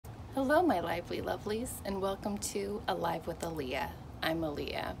Hello my lively lovelies, and welcome to Alive with Aaliyah. I'm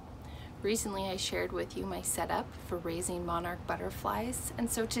Aaliyah. Recently I shared with you my setup for raising monarch butterflies, and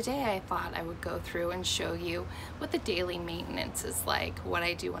so today I thought I would go through and show you what the daily maintenance is like, what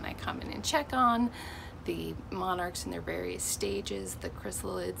I do when I come in and check on the monarchs in their various stages, the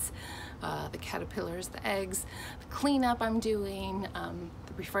chrysalides, the caterpillars, the eggs, the cleanup I'm doing,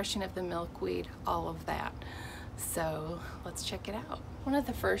 the refreshing of the milkweed, all of that. So let's check it out. One of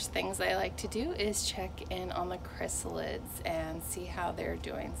the first things I like to do is check in on the chrysalides and see how they're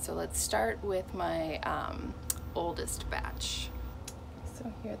doing. So let's start with my oldest batch.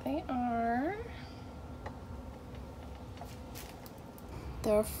 So here they are.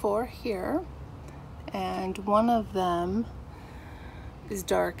 There are 4 here, and one of them is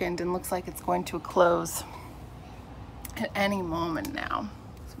darkened and looks like it's going to close at any moment now.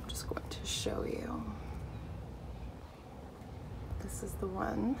 So I'm just going to show you. This is the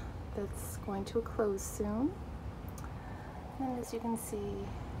one that's going to close soon. And as you can see,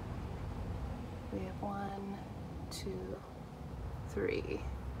 we have 1, 2, 3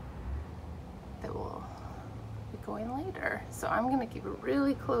 that will be going later. So I'm going to keep a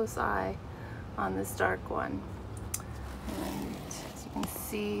really close eye on this dark one. And as you can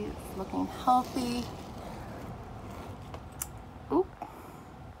see, it's looking healthy. Oop.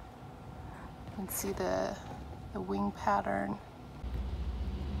 You can see the wing pattern.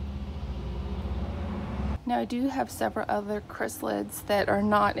 Now I do have several other chrysalides that are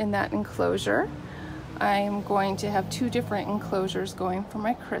not in that enclosure. I am going to have 2 different enclosures going for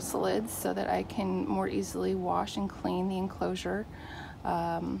my chrysalides so that I can more easily wash and clean the enclosure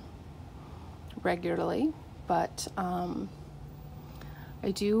regularly. But I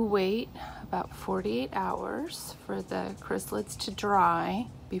do wait about 48 hours for the chrysalides to dry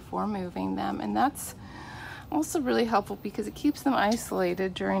before moving them, and that's also really helpful because it keeps them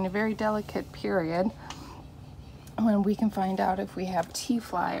isolated during a very delicate period when we can find out if we have tea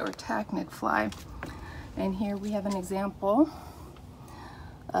fly or tachnid fly. And here we have an example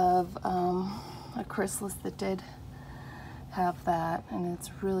of a chrysalis that did have that, and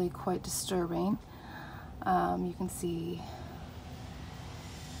it's really quite disturbing. You can see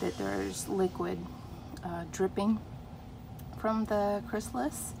that there's liquid dripping from the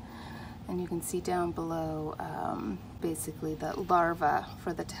chrysalis, and you can see down below basically the larva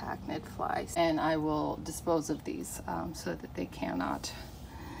for the tachnid flies. And I will dispose of these so that they cannot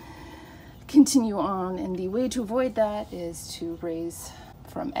continue on, and the way to avoid that is to raise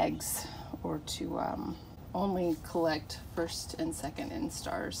from eggs or to only collect first and second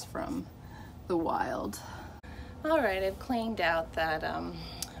instars from the wild. Alright, I've cleaned out that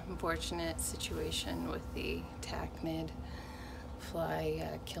unfortunate situation with the tachnid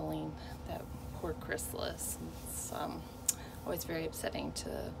fly killing that poor chrysalis. It's always very upsetting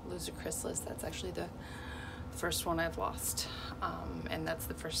to lose a chrysalis. That's actually the first one I've lost, and that's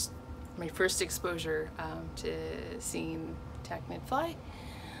my first exposure to seeing tachnid fly,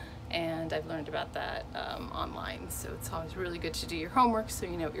 and I've learned about that online, so it's always really good to do your homework so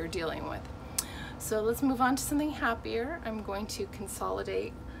you know what you're dealing with. So let's move on to something happier. I'm going to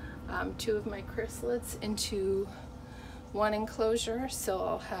consolidate 2 of my chrysalides into 1 enclosure, so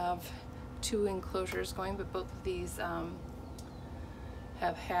I'll have 2 enclosures going, but both of these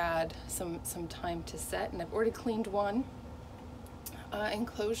have had some time to set, and I've already cleaned 1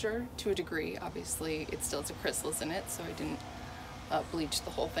 enclosure to a degree. Obviously it still has a chrysalis in it, so I didn't bleach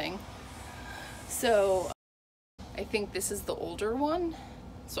the whole thing. So I think this is the older one,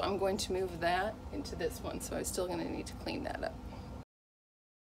 so I'm going to move that into this one, so I'm still going to need to clean that up.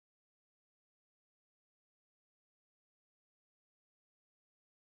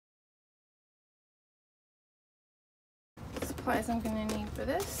 Supplies I'm going to need for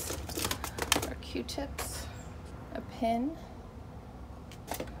this are Q-tips, a pin,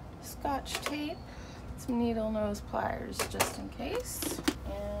 Scotch tape, some needle nose pliers just in case,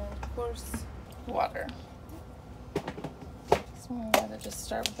 and of course water. So I'm going to just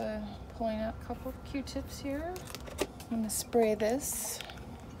start with pulling out a couple of Q-tips here. I'm going to spray this,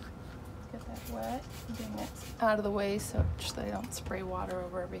 get that wet, getting it out of the way so I don't spray water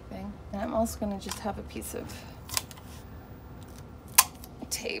over everything. And I'm also going to just have a piece of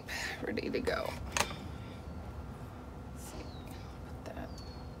tape ready to go. Let's see, put that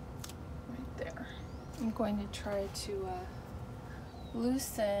right there. I'm going to try to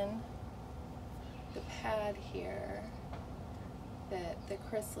loosen the pad here that the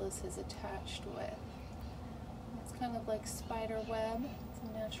chrysalis is attached with. It's kind of like spider web. It's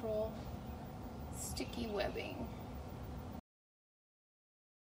a natural sticky webbing.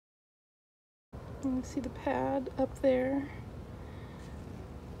 You can see the pad up there.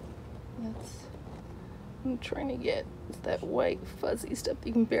 I'm trying to get that white fuzzy stuff that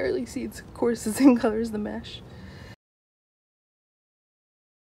you can barely see. It's of course the same color as the mesh.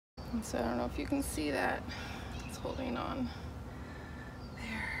 And so I don't know if you can see that. It's holding on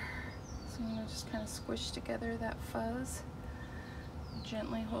there. So I'm gonna just kind of squish together that fuzz,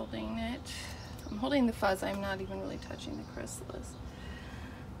 gently holding it. I'm holding the fuzz, I'm not even really touching the chrysalis.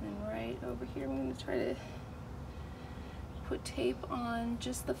 And right over here, I'm gonna try to put tape on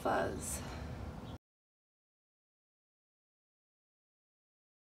just the fuzz.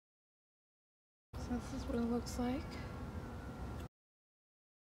 So this is what it looks like.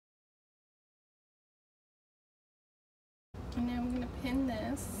 And now I'm going to pin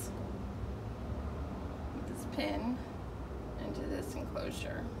this with this pin into this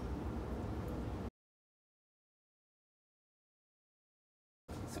enclosure.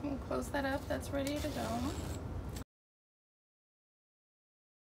 So I'm going to close that up. That's ready to go.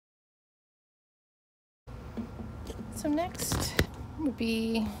 So next would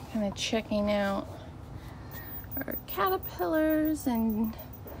be kind of checking out our caterpillars and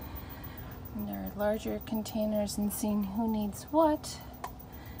our larger containers and seeing who needs what,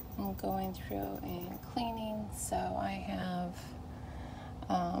 and going through and cleaning. So I have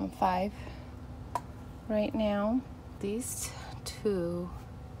 5 right now. These 2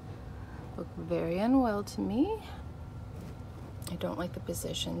 look very unwell to me. I don't like the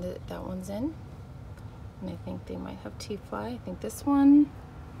position that that one's in, and I think they might have T-fly. I think this one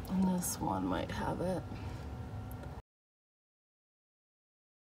and this one might have it.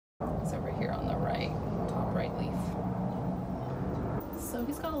 It's over here on the right, top right leaf. So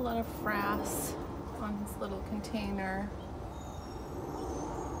he's got a lot of frass on his little container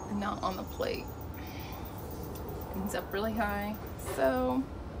and not on the plate. And he's up really high, so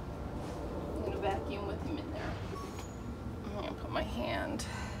I'm gonna vacuum with him in there. I'm gonna put my hand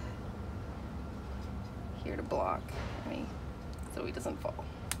here to block so he doesn't fall.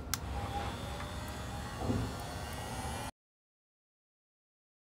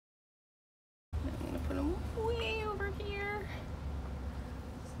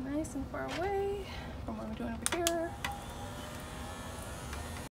 Nice and far away from what we're doing over here.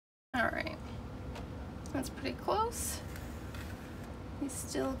 All right, that's pretty close. He's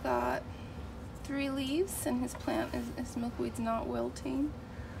still got 3 leaves and his plant, his milkweed's not wilting.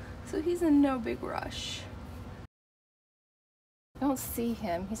 So he's in no big rush. I don't see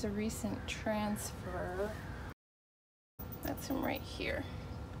him, he's a recent transfer. That's him right here.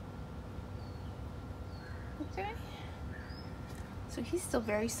 Okay. So he's still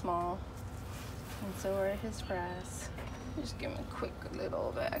very small, and so are his frass. Just give him a quick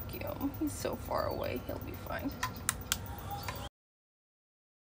little vacuum. He's so far away, he'll be fine.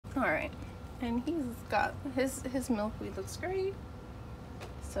 All right, and he's got, his milkweed looks great,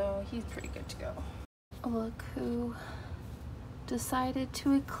 so he's pretty good to go. Look who decided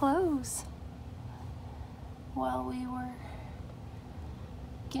to eclose while we were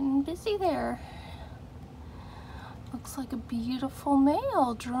getting busy there. Looks like a beautiful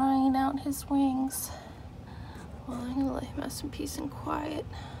male drying out his wings. Well, I'm gonna let him have some peace and quiet.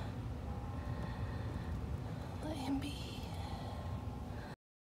 Let him be.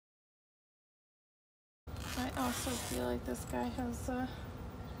 I also feel like this guy has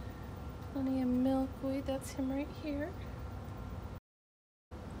plenty of milkweed. That's him right here.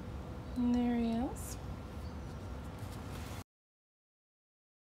 And there he is.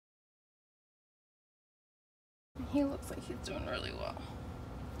 He looks like he's doing really well.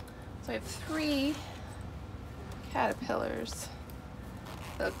 So I have 3 caterpillars.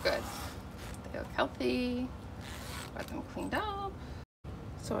 They look good. They look healthy. Got them cleaned up.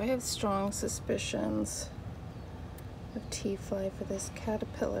 So I have strong suspicions of T-fly for this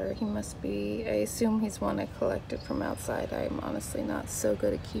caterpillar. He must be, I assume he's one I collected from outside. I'm honestly not so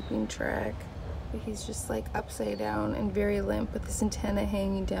good at keeping track. But he's just like upside down and very limp with his antenna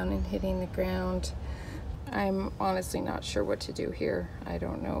hanging down and hitting the ground. I'm honestly not sure what to do here. I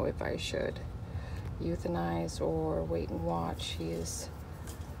don't know if I should euthanize or wait and watch. He is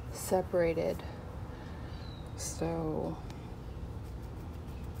separated, so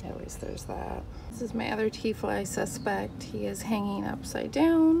at least there's that. This is my other T-fly suspect. He is hanging upside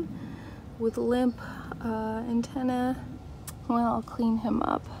down with limp antenna. Well, I'll clean him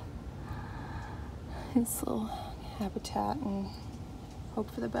up, his little habitat, and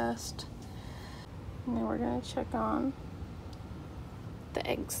hope for the best. And then we're gonna check on the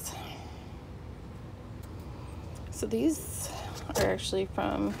eggs. So these are actually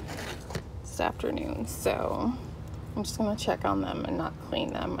from this afternoon, so I'm just gonna check on them and not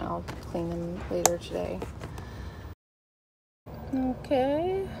clean them. I'll clean them later today.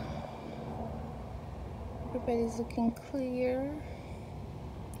 Okay, Everybody's looking clear.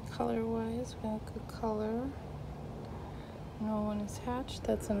 Color-wise, we have good color. No one is hatched.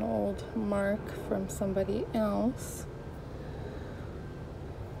 That's an old mark from somebody else.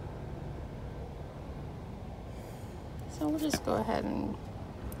 So we'll just go ahead and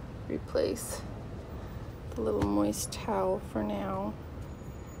replace the little moist towel for now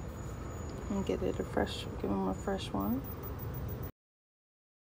and give them a fresh one.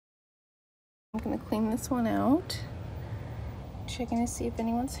 I'm gonna clean this one out, checking to see if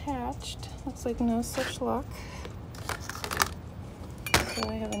anyone's hatched. Looks like no such luck. So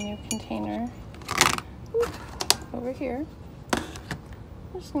I have a new container over here.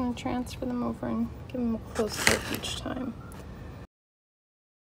 I'm just gonna transfer them over and give them a close look each time.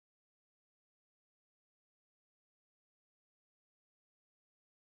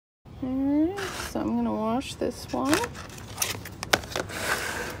 Alright, so I'm gonna wash this one.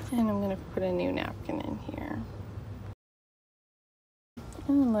 And I'm going to put a new napkin in here.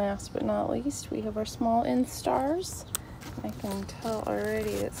 And last but not least, we have our small instars. I can tell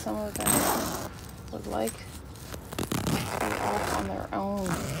already that some of them would like to be off on their own.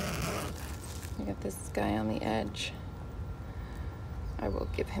 We got this guy on the edge. I will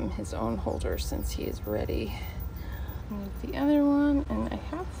give him his own holder since he is ready. And the other one, and I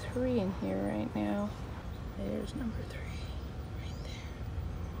have 3 in here right now. There's number 3.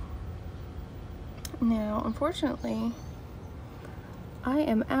 Now, unfortunately, I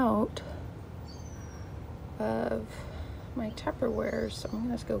am out of my Tupperware, so I'm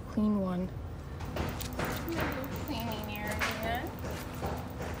gonna have to go clean one. Cleaning area.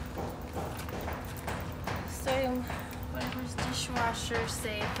 So, whatever's dishwasher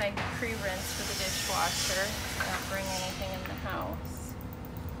safe, I pre-rinse for the dishwasher. Not bring anything in the house.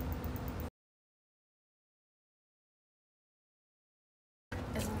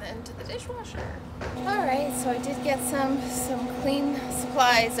 Into the dishwasher. Alright, so I did get some clean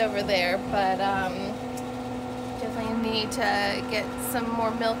supplies over there, but definitely need to get some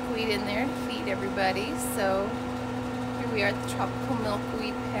more milkweed in there to feed everybody. So here we are at the tropical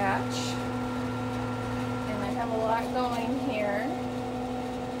milkweed patch, and I have a lot going here.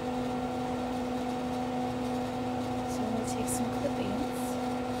 So I'm going to take some clippings.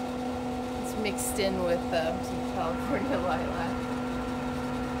 It's mixed in with some California lilac.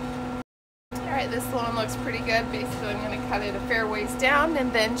 Alright, this one looks pretty good. Basically, I'm going to cut it a fair ways down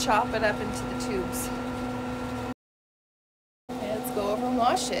and then chop it up into the tubes. Okay, let's go over and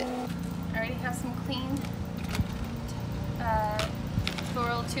wash it. I already have some clean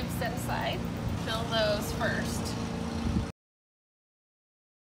floral tubes set aside. Fill those first.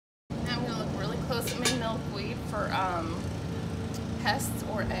 Now I'm going to look really close at my milkweed for pests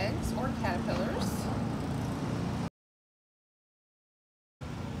or eggs or caterpillars.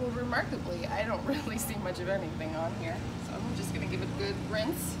 Well, remarkably, I don't really see much of anything on here, so I'm just going to give it a good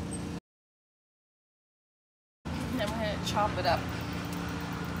rinse. And I'm going to chop it up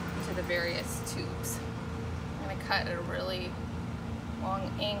into the various tubes. I'm going to cut at a really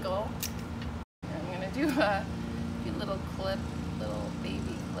long angle. And I'm going to do a few little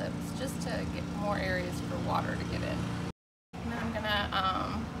baby clips, just to get more areas for water to get in. And then I'm going to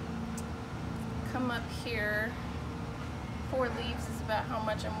come up here. 4 leaves is about how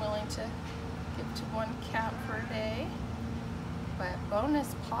much I'm willing to give to one cat per day. But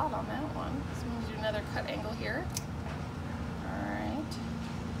bonus pot on that one. So I'm going to do another cut angle here. Alright.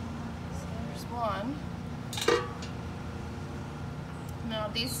 So there's one. Now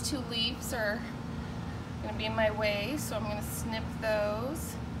these 2 leaves are going to be in my way, so I'm going to snip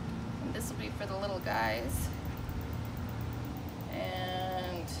those. And this will be for the little guys.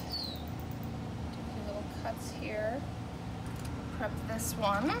 And do a few little cuts here. Prep this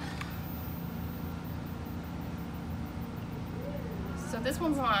one. So this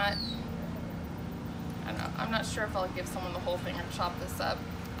one's not, I don't know, I'm not sure if I'll give someone the whole thing or chop this up,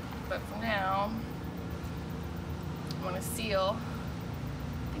 but for now, I want to seal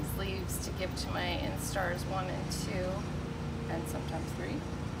these leaves to give to my instars 1 and 2, and sometimes 3.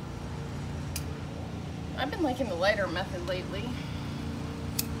 I've been liking the lighter method lately.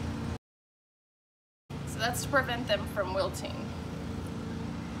 So that's to prevent them from wilting.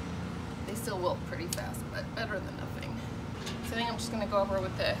 They still wilt pretty fast, but better than nothing. So I think I'm just going to go over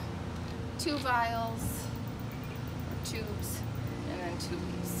with the 2 vials, or tubes, and then 2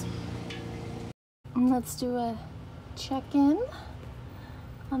 leaves. Let's do a check-in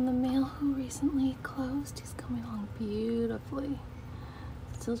on the male who recently closed. He's coming along beautifully.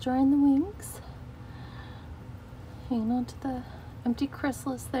 Still drying the wings. Hanging on to the empty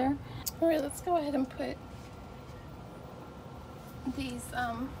chrysalis there. All right, let's go ahead and put these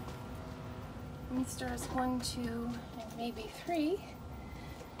in stars 1, 2, and maybe 3.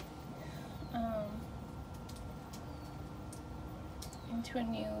 Into a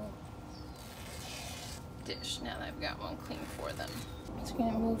new dish now that I've got one clean for them. So we're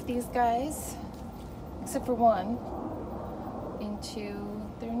going to move these guys, except for one, into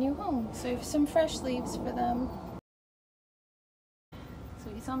their new home. So I have some fresh leaves for them. So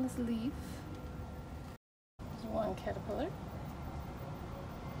he's on this leaf. There's one caterpillar.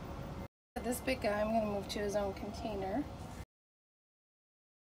 This big guy I'm going to move to his own container.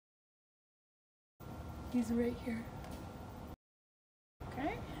 He's right here.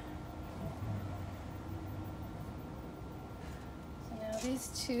 Okay. So now these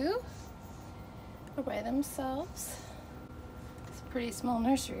two are by themselves. It's a pretty small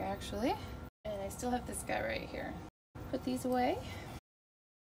nursery actually. And I still have this guy right here. Put these away.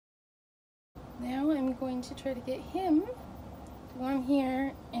 Now I'm going to try to get him to one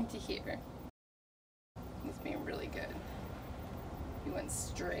here and to here. He's being really good. He went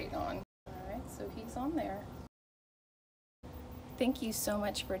straight on. Alright, so he's on there. Thank you so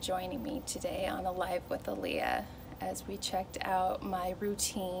much for joining me today on Alive with Aaliyah as we checked out my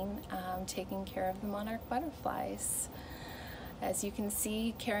routine taking care of the monarch butterflies. As you can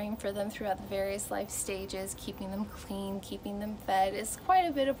see, caring for them throughout the various life stages, keeping them clean, keeping them fed is quite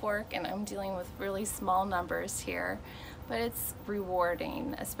a bit of work, and I'm dealing with really small numbers here, but it's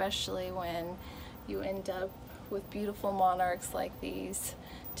rewarding, especially when you end up with beautiful monarchs like these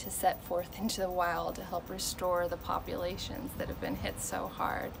to set forth into the wild to help restore the populations that have been hit so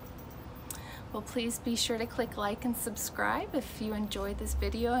hard. Well, please be sure to click like and subscribe if you enjoyed this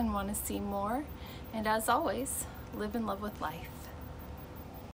video and want to see more. And as always, live in love with life.